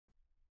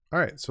All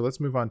right, so let's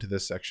move on to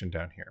this section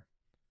down here.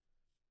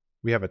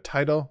 We have a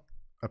title,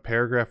 a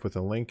paragraph with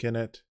a link in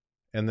it,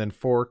 and then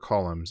 4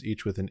 columns,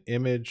 each with an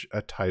image,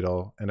 a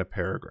title, and a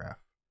paragraph.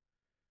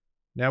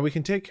 Now we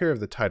can take care of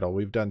the title.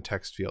 We've done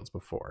text fields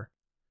before.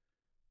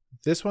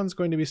 This one's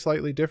going to be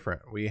slightly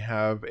different. We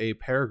have a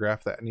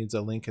paragraph that needs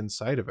a link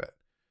inside of it.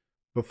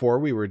 Before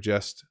we were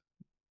just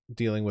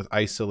dealing with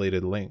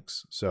isolated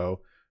links, so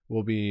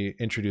we'll be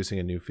introducing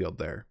a new field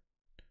there.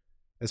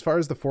 As far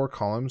as the 4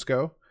 columns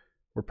go,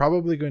 we're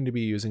probably going to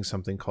be using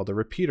something called a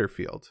repeater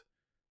field.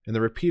 And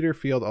the repeater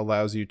field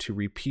allows you to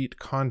repeat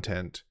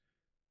content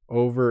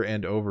over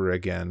and over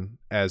again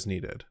as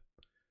needed.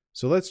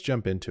 So let's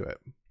jump into it.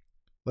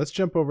 Let's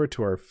jump over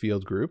to our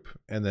field group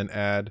and then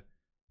add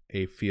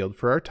a field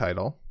for our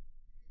title.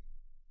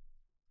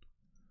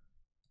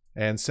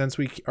 And since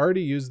we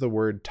already used the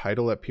word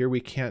title up here,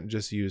 we can't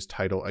just use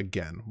title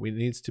again. It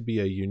needs to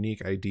be a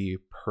unique ID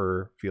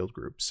per field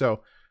group.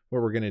 So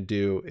what we're going to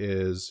do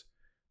is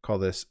call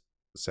this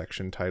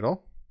section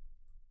title.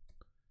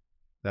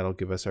 That'll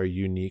give us our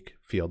unique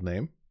field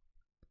name.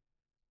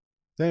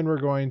 Then we're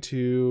going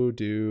to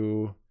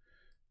do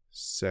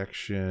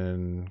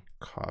section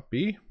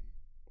copy.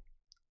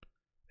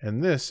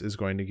 And this is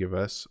going to give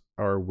us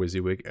our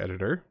WYSIWYG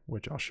editor,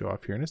 which I'll show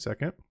off here in a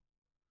second.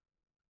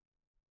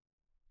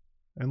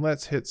 And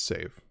let's hit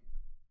save.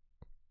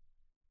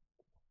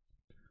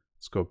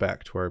 Let's go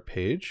back to our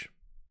page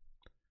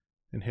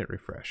and hit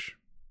refresh.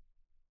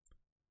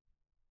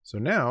 So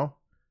now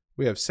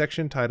we have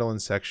section title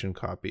and section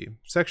copy.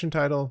 Section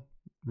title,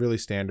 really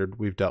standard.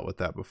 We've dealt with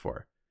that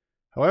before.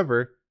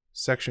 However,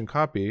 section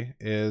copy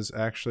is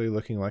actually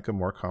looking like a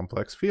more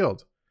complex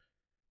field.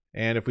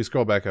 And if we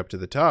scroll back up to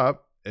the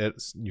top,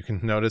 you can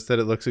notice that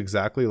it looks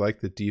exactly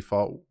like the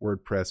default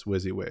WordPress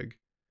WYSIWYG.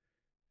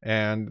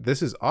 And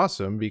this is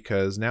awesome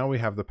because now we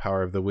have the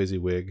power of the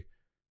WYSIWYG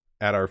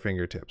at our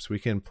fingertips. We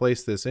can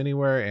place this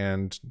anywhere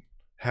and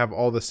have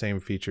all the same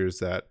features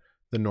that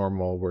the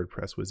normal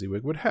WordPress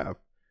WYSIWYG would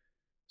have.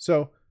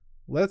 So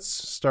let's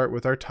start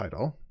with our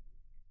title.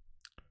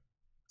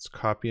 Let's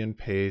copy and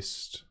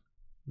paste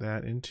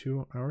that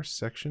into our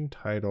section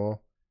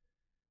title.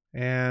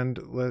 And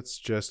let's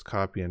just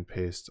copy and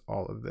paste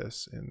all of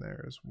this in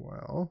there as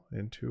well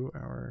into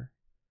our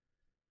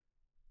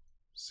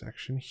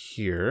section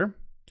here.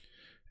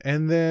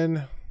 And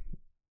then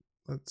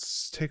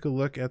let's take a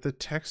look at the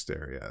text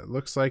area. It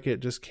looks like it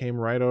just came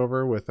right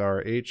over with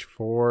our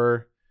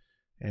H4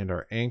 and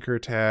our anchor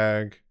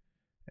tag.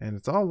 And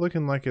it's all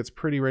looking like it's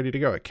pretty ready to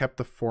go. It kept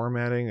the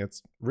formatting.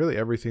 It's really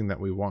everything that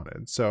we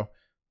wanted. So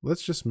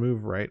let's just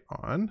move right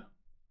on.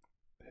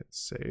 Hit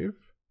save.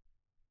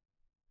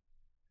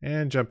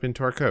 And jump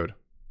into our code.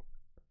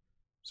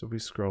 So if we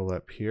scroll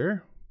up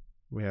here,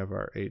 we have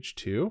our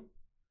H2.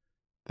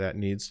 That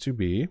needs to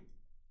be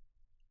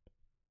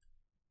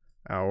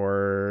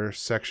our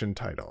section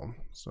title.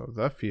 So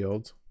the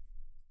field,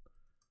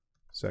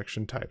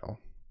 section title.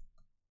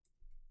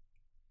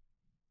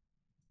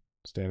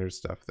 Standard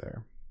stuff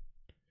there.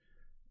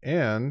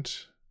 And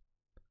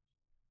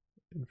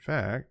in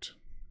fact,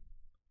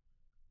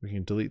 we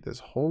can delete this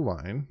whole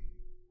line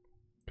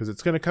because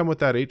it's going to come with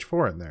that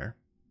H4 in there.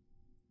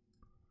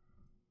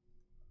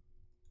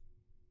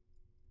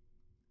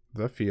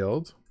 The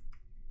field,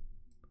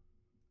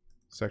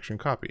 section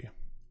copy.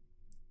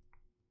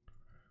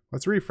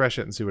 Let's refresh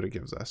it and see what it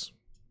gives us.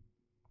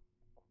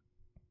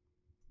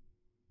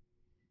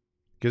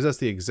 Gives us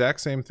the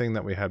exact same thing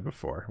that we had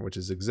before, which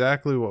is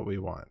exactly what we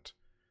want.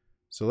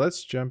 So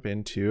let's jump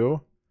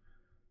into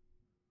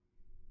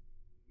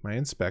my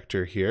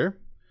inspector here.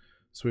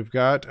 So we've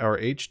got our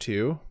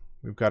H2,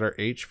 we've got our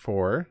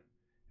H4,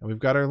 and we've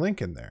got our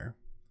link in there.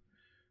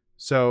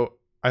 So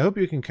I hope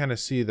you can kind of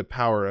see the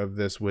power of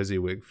this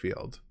WYSIWYG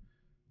field.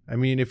 I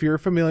mean, if you're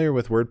familiar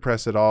with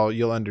WordPress at all,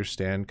 you'll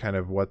understand kind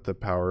of what the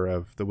power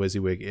of the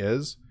WYSIWYG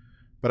is.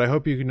 But I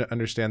hope you can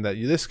understand that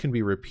this can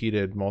be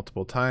repeated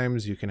multiple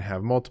times. You can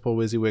have multiple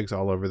WYSIWYGs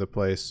all over the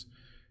place.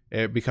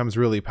 It becomes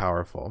really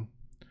powerful.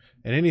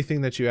 And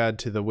anything that you add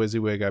to the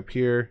WYSIWYG up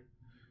here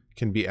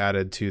can be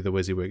added to the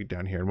WYSIWYG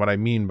down here. And what I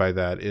mean by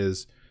that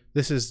is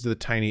this is the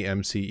tiny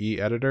MCE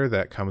editor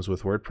that comes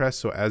with WordPress.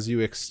 So as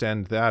you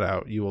extend that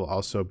out, you will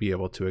also be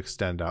able to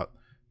extend out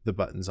the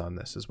buttons on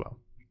this as well.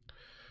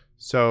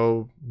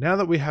 So now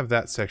that we have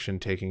that section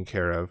taken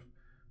care of,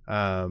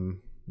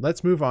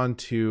 let's move on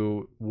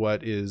to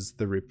what is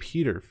the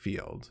repeater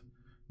field.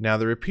 Now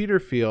the repeater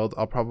field,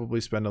 I'll probably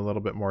spend a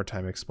little bit more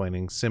time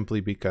explaining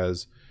simply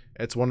because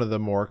it's one of the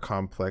more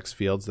complex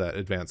fields that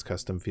Advanced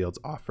Custom Fields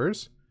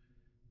offers.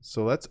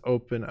 So let's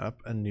open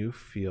up a new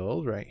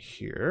field right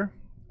here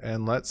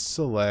and let's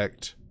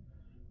select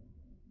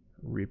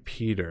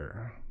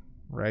repeater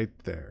right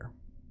there.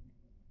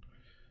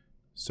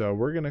 So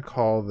we're going to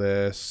call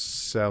this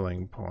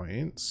selling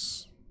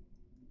points.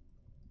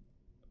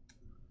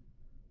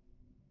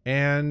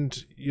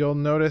 And you'll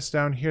notice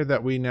down here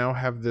that we now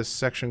have this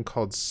section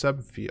called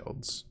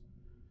subfields.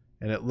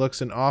 And it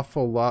looks an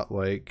awful lot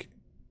like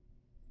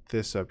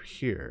this up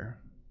here.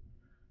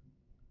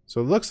 So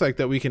it looks like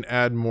that we can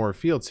add more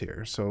fields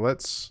here. So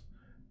let's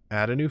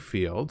add a new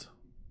field.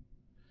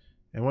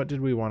 And what did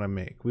we want to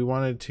make? We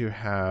wanted to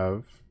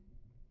have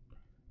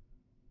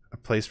a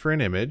place for an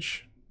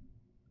image,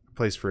 a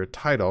place for a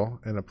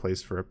title, and a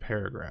place for a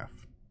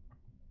paragraph.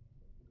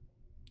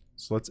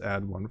 So let's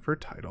add one for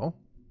title.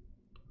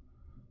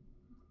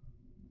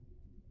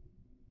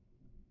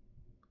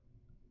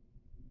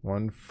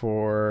 One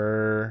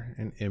for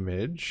an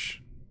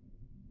image.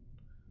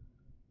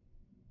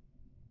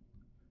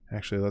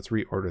 Actually, let's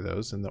reorder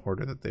those in the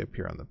order that they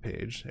appear on the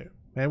page.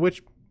 And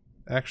which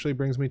actually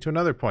brings me to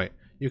another point.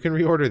 You can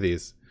reorder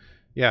these.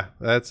 Yeah,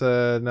 that's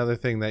another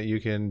thing that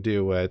you can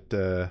do at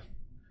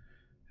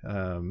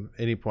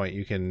any point.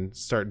 You can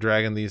start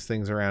dragging these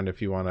things around if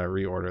you want to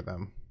reorder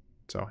them.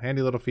 So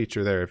handy little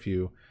feature there if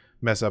you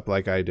mess up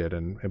like I did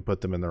and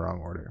put them in the wrong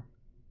order.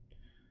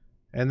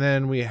 And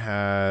then we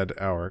had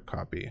our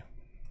copy.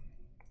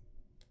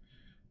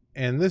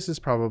 And this is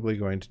probably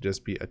going to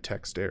just be a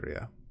text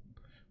area.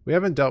 We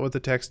haven't dealt with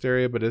the text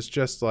area, but it's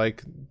just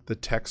like the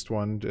text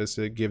one. Just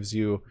it gives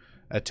you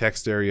a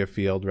text area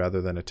field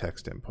rather than a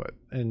text input.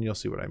 And you'll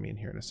see what I mean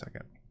here in a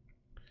second.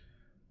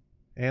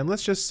 And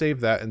let's just save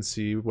that and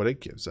see what it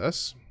gives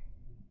us.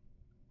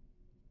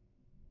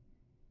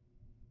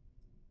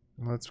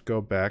 Let's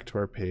go back to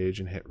our page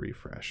and hit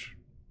refresh.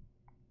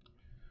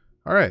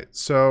 All right,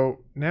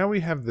 so now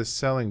we have this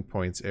selling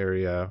points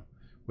area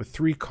with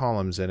 3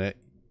 columns in it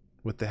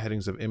with the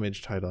headings of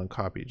image, title, and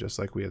copy, just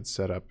like we had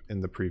set up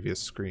in the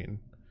previous screen.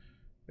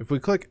 If we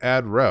click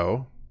add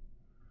row,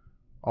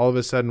 all of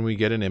a sudden we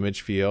get an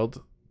image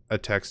field, a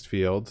text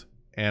field,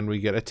 and we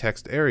get a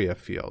text area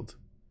field.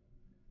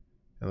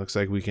 It looks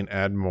like we can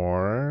add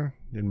more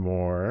and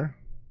more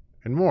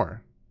and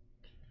more.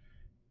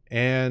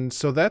 And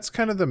so that's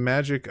kind of the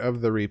magic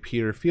of the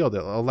repeater field.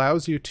 It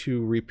allows you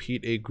to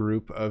repeat a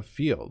group of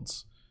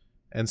fields.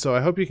 And so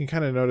I hope you can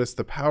kind of notice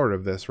the power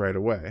of this right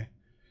away.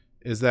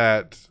 Is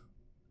that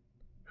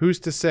who's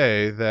to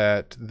say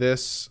that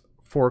this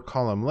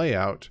 4-column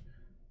layout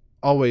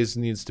always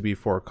needs to be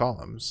 4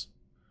 columns?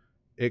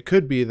 It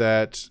could be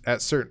that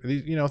at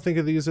certain, think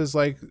of these as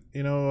like,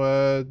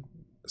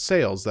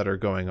 sales that are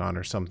going on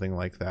or something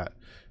like that.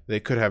 They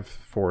could have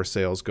 4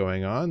 sales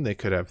going on. They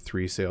could have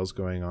 3 sales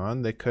going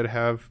on. They could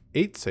have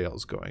 8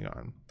 sales going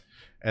on.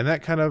 And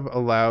that kind of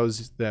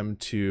allows them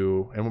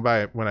to, and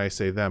when I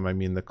say them, I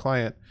mean the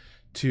client,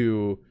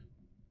 to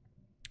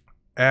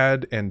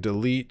add and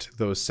delete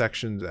those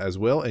sections as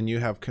well. And you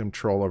have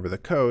control over the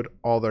code.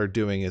 All they're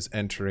doing is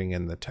entering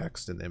in the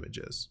text and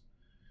images.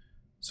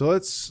 So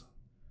let's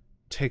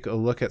take a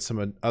look at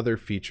some other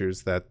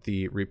features that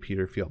the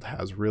repeater field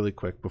has really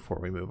quick before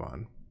we move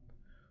on.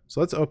 So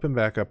let's open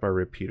back up our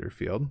repeater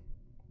field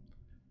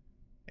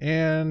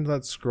and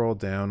let's scroll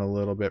down a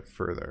little bit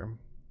further.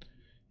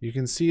 You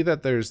can see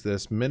that there's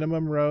this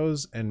minimum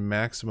rows and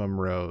maximum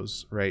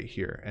rows right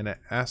here, and it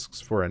asks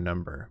for a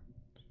number.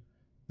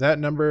 That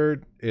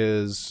number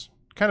is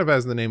kind of,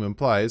 as the name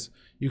implies,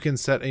 you can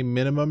set a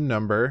minimum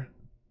number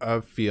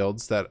of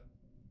fields that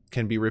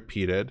can be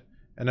repeated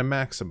and a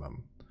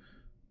maximum.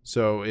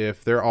 So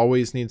if there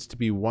always needs to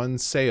be 1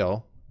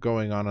 sale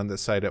going on the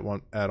site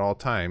at all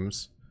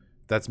times,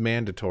 that's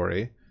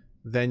mandatory,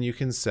 then you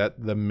can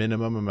set the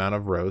minimum amount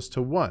of rows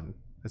to 1.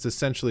 It's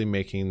essentially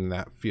making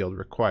that field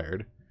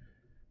required.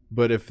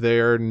 But if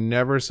they're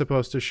never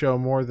supposed to show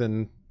more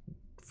than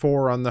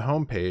 4 on the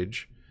home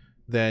page,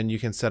 then you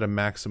can set a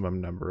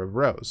maximum number of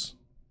rows.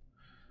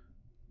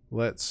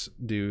 Let's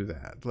do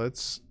that.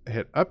 Let's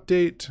hit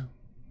update.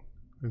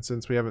 And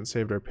since we haven't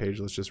saved our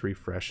page, let's just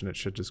refresh and it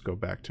should just go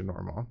back to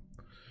normal.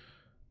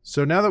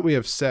 So now that we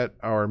have set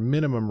our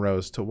minimum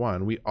rows to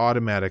 1, we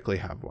automatically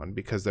have 1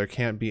 because there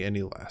can't be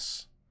any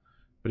less.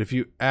 But if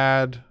you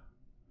add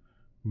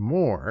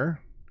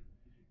more,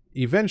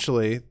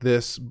 eventually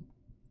this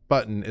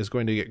button is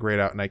going to get grayed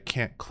out and I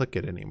can't click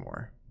it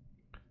anymore.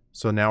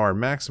 So now our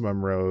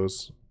maximum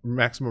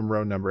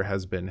row number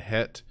has been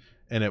hit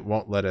and it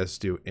won't let us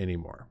do any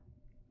more.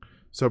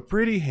 So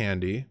pretty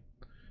handy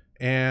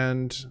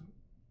and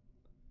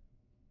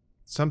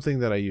something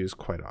that I use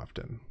quite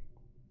often.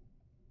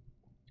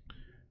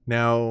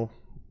 Now,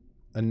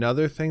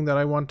 another thing that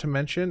I want to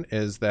mention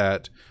is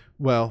that,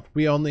 well,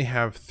 we only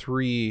have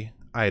 3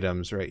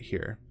 items right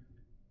here.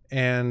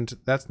 And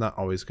that's not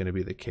always going to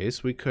be the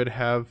case. We could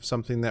have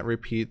something that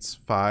repeats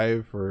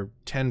 5 or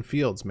 10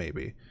 fields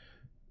maybe.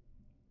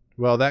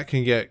 Well, that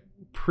can get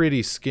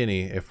pretty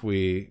skinny if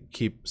we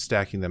keep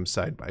stacking them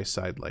side by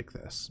side like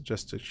this.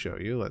 Just to show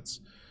you, let's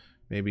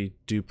maybe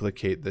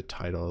duplicate the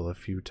title a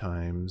few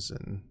times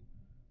and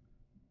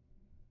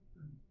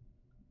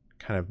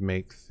kind of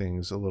make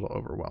things a little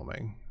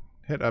overwhelming.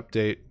 Hit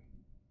update,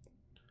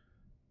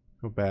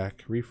 go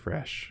back,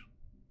 refresh.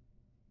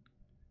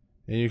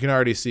 And you can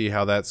already see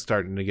how that's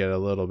starting to get a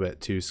little bit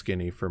too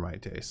skinny for my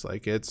taste.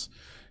 Like it's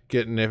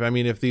getting,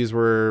 if these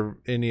were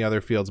any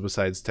other fields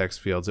besides text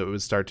fields, it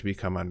would start to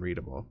become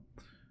unreadable.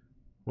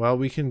 Well,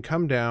 we can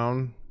come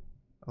down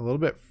a little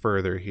bit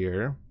further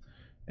here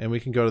and we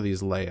can go to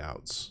these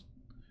layouts.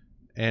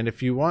 And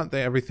if you want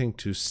everything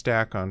to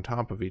stack on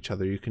top of each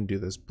other, you can do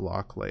this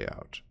block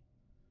layout.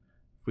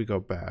 If we go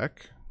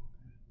back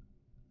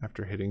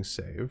after hitting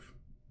save,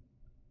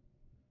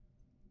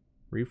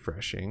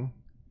 refreshing,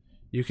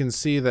 you can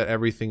see that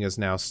everything is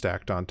now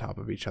stacked on top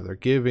of each other,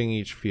 giving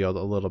each field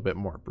a little bit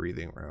more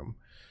breathing room.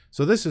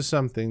 So this is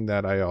something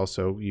that I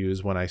also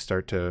use when I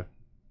start to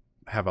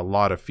have a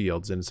lot of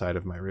fields inside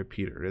of my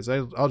repeater, is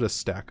I'll just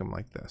stack them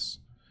like this.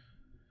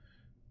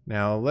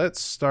 Now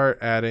let's start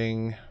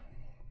adding,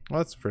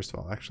 well, first of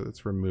all, actually,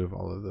 let's remove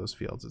all of those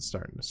fields. It's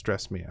starting to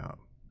stress me out.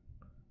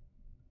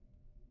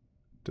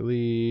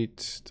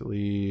 Delete,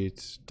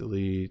 delete,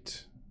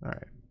 delete. All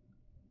right.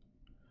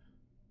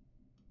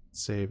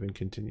 Save and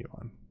continue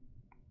on.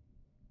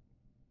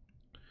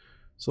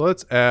 So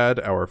let's add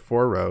our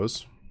 4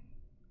 rows.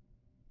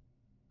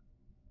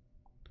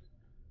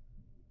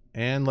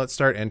 And let's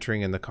start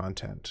entering in the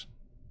content.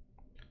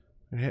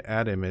 Hit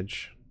add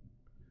image.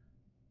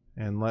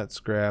 And let's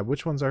grab,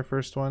 which one's our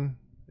first one?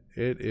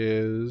 It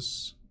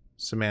is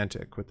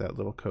semantic with that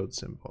little code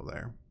symbol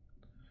there.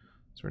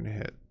 So we're going to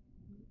hit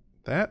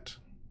that.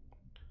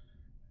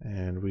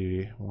 And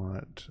we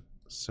want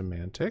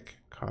semantic.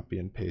 Copy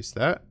and paste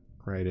that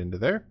right into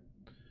there.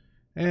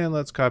 And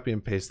let's copy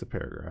and paste the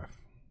paragraph.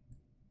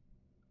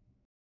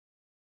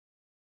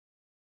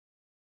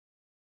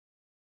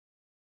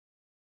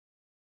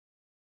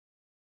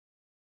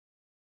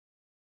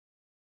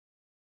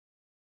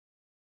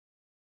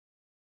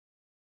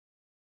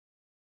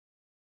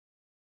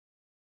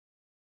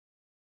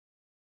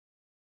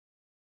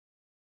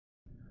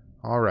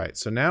 All right,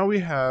 so now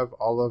we have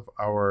all of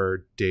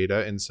our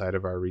data inside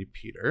of our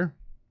repeater.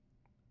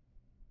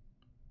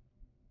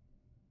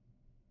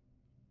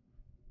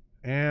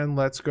 And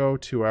let's go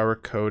to our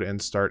code and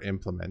start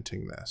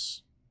implementing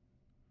this,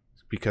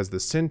 because the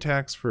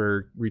syntax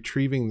for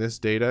retrieving this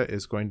data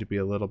is going to be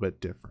a little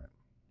bit different.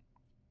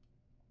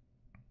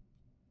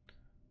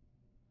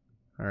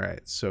 All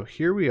right, so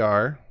here we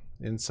are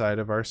inside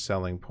of our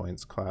selling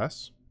points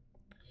class,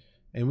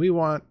 and we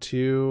want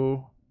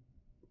to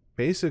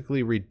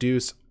basically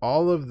reduce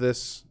all of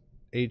this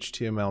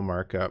HTML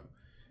markup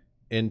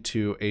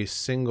into a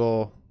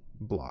single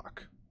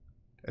block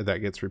that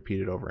gets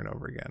repeated over and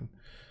over again.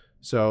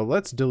 So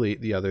let's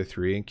delete the other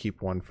 3 and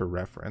keep one for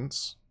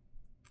reference.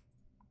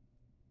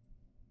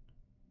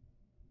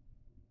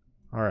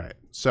 All right,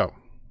 so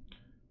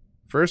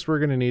first we're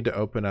going to need to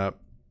open up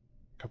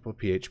a couple of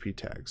PHP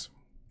tags.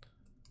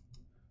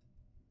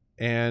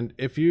 And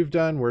if you've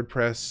done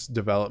WordPress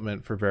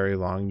development for very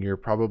long, you're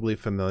probably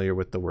familiar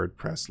with the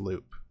WordPress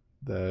loop.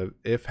 The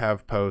if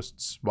have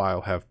posts,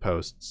 while have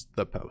posts,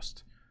 the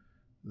post.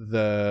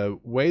 The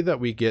way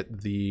that we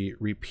get the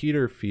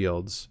repeater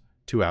fields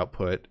to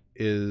output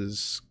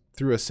is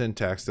through a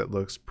syntax that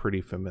looks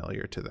pretty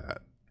familiar to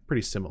that.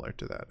 Pretty similar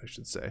to that, I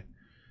should say.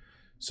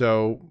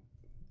 So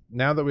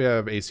now that we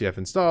have ACF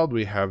installed,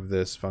 we have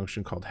this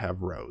function called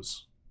have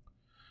rows.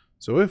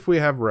 So if we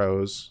have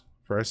rows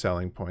for our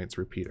selling points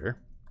repeater,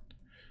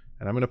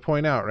 and I'm going to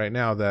point out right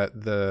now that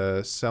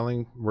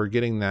we're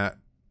getting that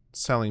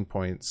selling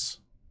points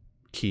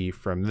key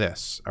from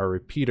this. Our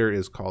repeater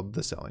is called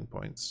the selling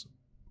points.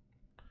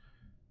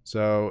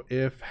 So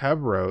if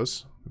have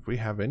rows, if we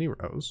have any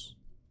rows,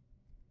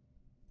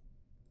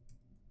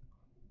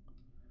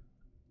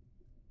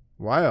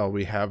 while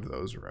we have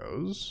those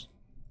rows,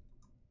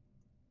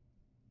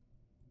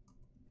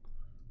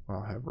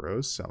 while have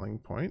rows selling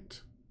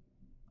point,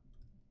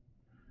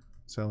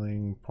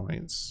 selling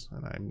points,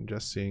 and I'm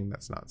just seeing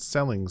that's not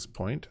selling's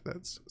point,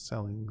 that's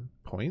selling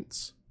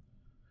points.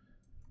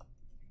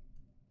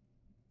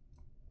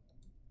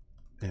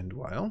 And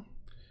while,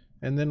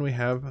 and then we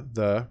have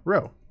the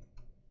row.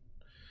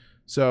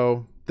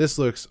 So this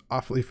looks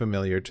awfully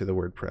familiar to the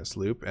WordPress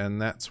loop, and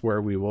that's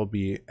where we will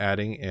be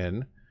adding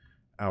in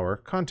our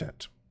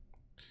content.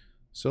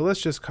 So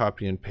let's just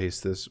copy and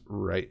paste this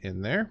right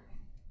in there.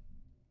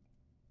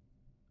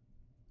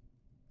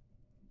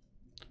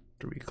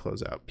 After we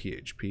close out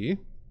PHP,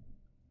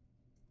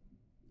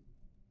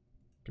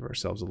 give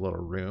ourselves a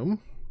little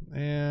room,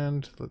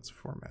 and let's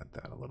format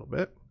that a little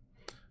bit.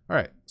 All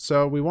right,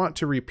 so we want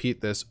to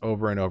repeat this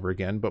over and over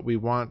again, but we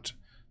want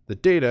the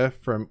data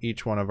from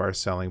each one of our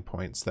selling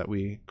points that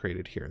we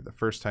created here. The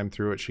first time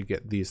through it should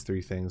get these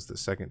 3 things. The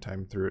second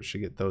time through it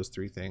should get those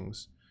 3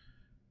 things.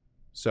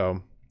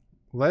 So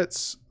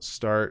let's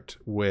start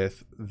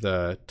with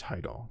the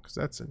title, because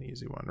that's an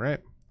easy one,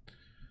 right?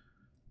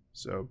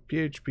 So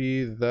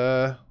PHP,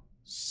 the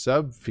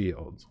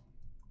subfield.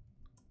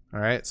 All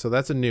right, so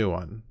that's a new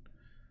one.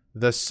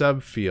 The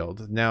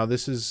subfield. Now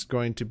this is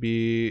going to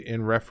be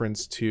in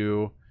reference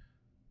to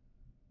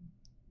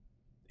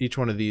each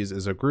one of these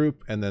is a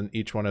group, and then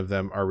each one of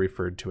them are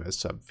referred to as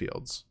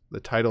subfields. The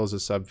title is a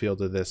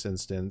subfield of this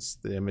instance.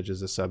 The image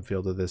is a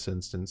subfield of this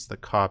instance. The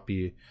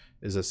copy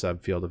is a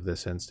subfield of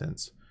this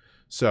instance.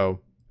 So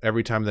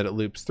every time that it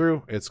loops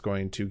through, it's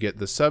going to get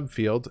the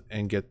subfield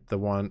and get the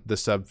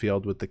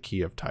subfield with the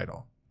key of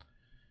title.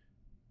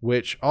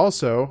 Which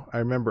also, I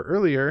remember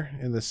earlier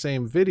in the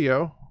same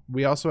video,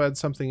 we also had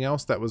something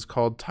else that was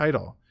called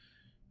title.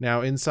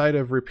 Now inside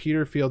of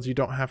repeater fields, you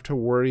don't have to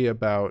worry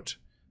about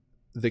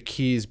the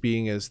keys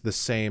being the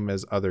same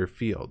as other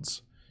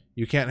fields.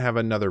 You can't have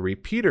another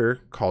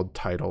repeater called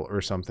title or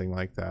something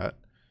like that,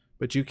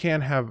 but you can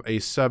have a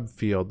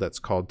subfield that's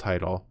called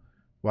title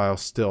while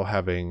still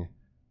having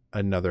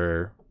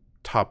another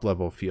top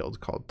level field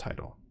called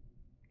title.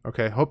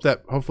 Okay,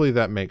 hopefully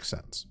that makes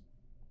sense.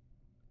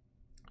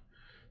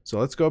 So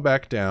let's go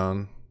back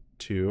down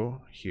to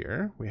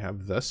here. We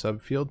have the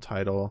subfield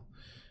title,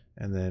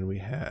 and then we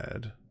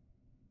had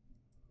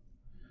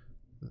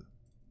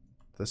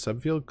the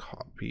subfield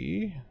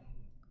copy,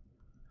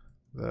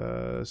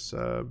 the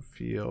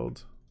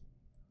subfield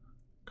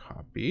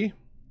copy,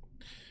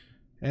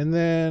 and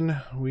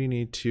then we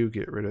need to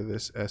get rid of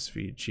this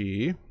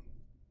SVG,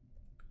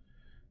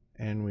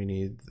 and we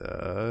need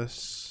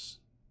this.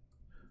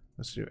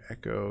 Let's do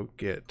echo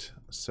get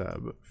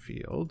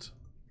subfield.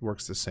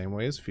 Works the same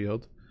way as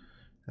field,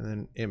 and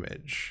then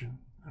image,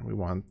 and we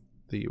want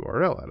the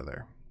URL out of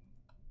there.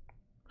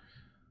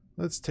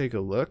 Let's take a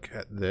look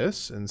at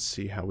this and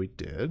see how we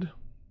did.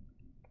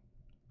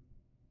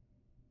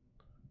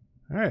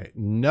 All right,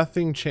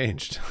 nothing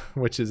changed,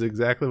 which is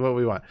exactly what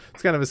we want.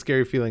 It's kind of a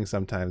scary feeling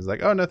sometimes,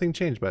 like, oh, nothing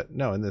changed, but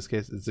no, in this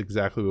case, it's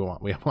exactly what we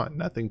want. We want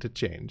nothing to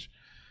change.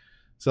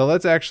 So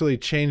let's actually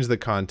change the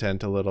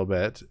content a little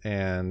bit,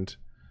 and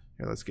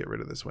here, let's get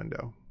rid of this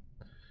window.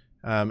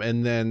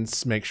 And then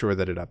make sure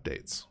that it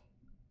updates.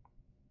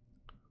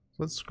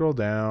 Let's scroll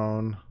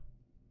down.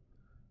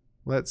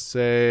 Let's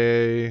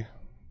say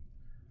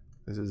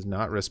this is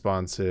not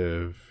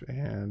responsive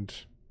and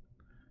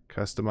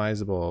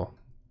customizable.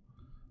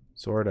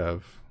 Sort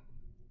of.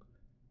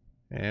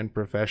 And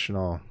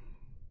professional,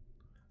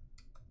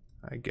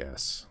 I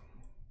guess.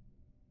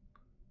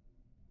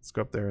 Let's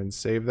go up there and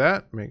save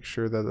that. Make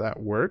sure that that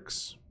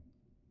works.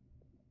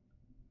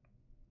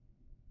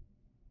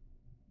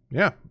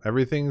 Yeah,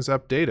 everything's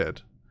updated.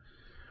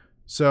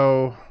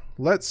 So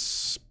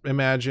let's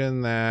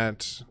imagine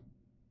that,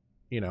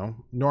 you know,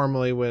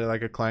 normally when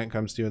like a client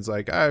comes to you and it's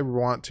like, I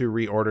want to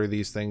reorder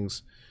these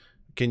things.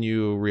 Can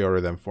you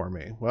reorder them for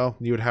me? Well,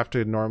 you would have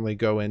to normally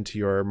go into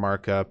your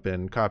markup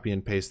and copy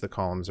and paste the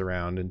columns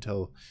around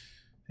until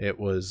it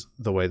was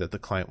the way that the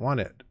client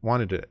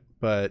wanted it.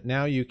 But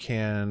now you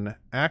can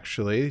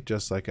actually,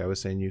 just like I was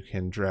saying, you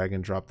can drag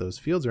and drop those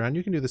fields around.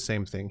 You can do the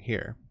same thing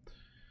here.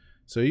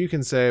 So you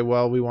can say,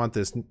 well, we want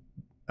this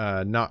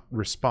not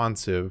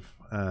responsive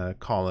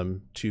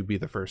column to be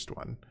the first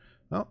one.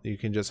 Well, you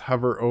can just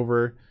hover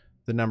over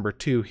the number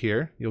 2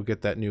 here. You'll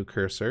get that new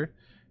cursor,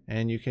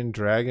 and you can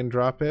drag and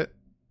drop it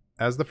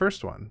as the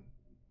first one.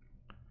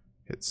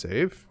 Hit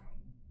save.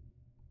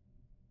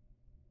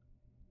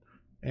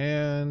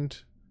 And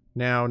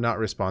now not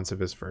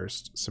responsive is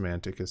first,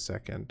 semantic is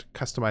second,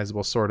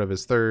 customizable sort of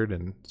is third,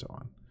 and so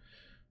on.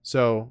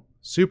 So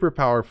super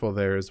powerful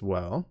there as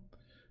well.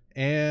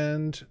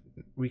 And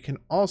we can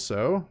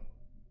also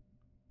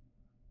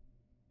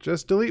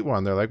just delete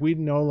one. They're like, we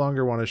no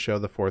longer want to show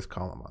the 4th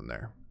column on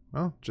there.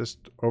 Well,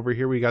 just over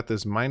here we got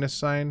this minus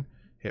sign,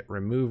 hit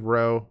remove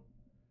row,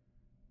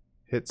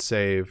 hit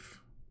save,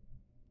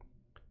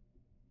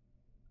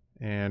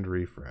 and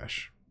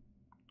refresh.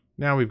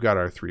 Now we've got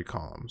our 3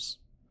 columns.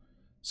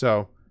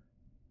 So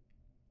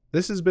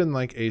this has been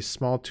like a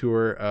small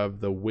tour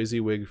of the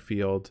WYSIWYG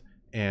field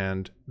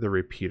and the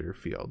repeater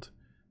field.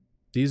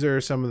 These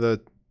are some of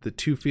the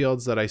 2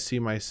 fields that I see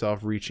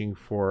myself reaching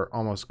for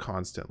almost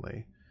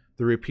constantly.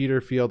 The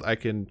repeater field I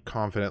can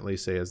confidently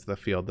say is the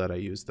field that I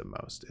use the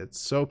most. It's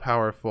so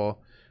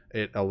powerful.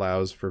 It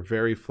allows for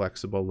very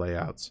flexible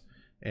layouts,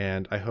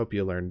 and I hope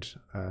you learned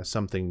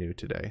something new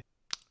today.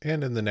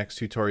 And in the next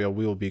tutorial,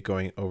 we will be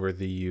going over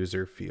the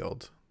user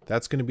field.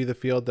 That's going to be the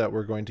field that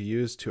we're going to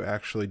use to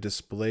actually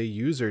display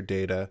user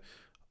data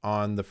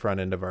on the front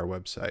end of our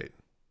website.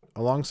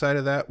 Alongside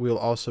of that, we'll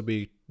also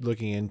be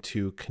looking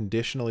into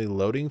conditionally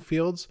loading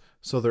fields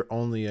so they're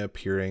only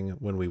appearing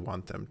when we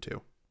want them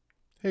to.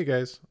 Hey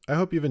guys, I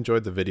hope you've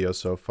enjoyed the video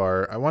so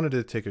far. I wanted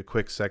to take a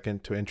quick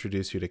second to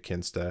introduce you to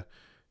Kinsta.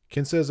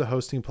 Kinsta is a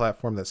hosting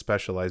platform that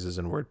specializes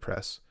in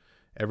WordPress.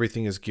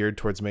 Everything is geared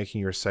towards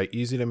making your site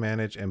easy to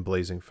manage and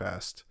blazing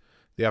fast.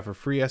 They offer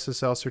free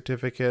SSL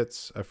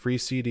certificates, a free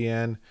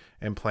CDN,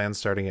 and plans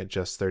starting at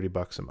just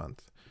 $30 a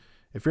month.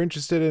 If you're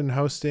interested in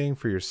hosting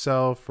for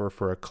yourself or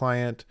for a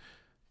client,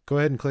 go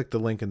ahead and click the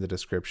link in the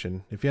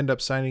description. If you end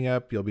up signing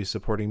up, you'll be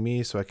supporting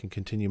me so I can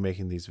continue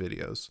making these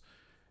videos.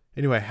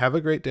 Anyway, have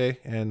a great day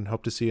and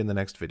hope to see you in the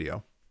next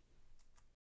video.